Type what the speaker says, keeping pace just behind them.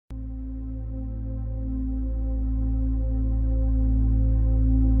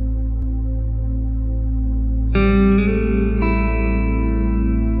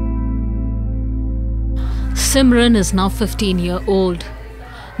Simran is now 15-year-old.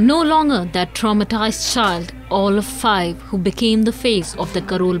 No longer that traumatized child, all of 5, who became the face of the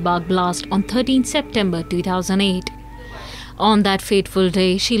Karol Bagh blast on 13 September 2008. On that fateful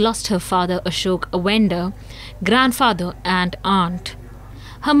day, she lost her father Ashok, a vendor, grandfather and aunt.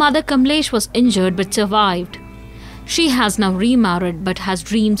 Her mother Kamlesh was injured but survived. She has now remarried but has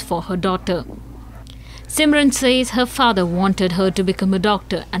dreams for her daughter. Simran says her father wanted her to become a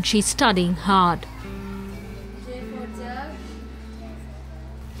doctor and she's studying hard.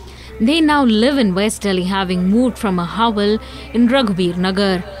 They now live in West Delhi, having moved from a hovel in Raghubir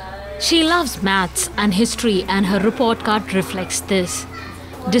Nagar. She loves maths and history and her report card reflects this.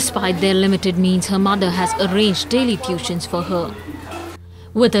 Despite their limited means, her mother has arranged daily tuitions for her.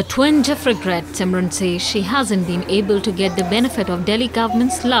 With a twinge of regret, Simran says she hasn't been able to get the benefit of Delhi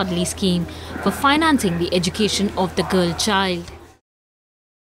government's Ladli scheme for financing the education of the girl child.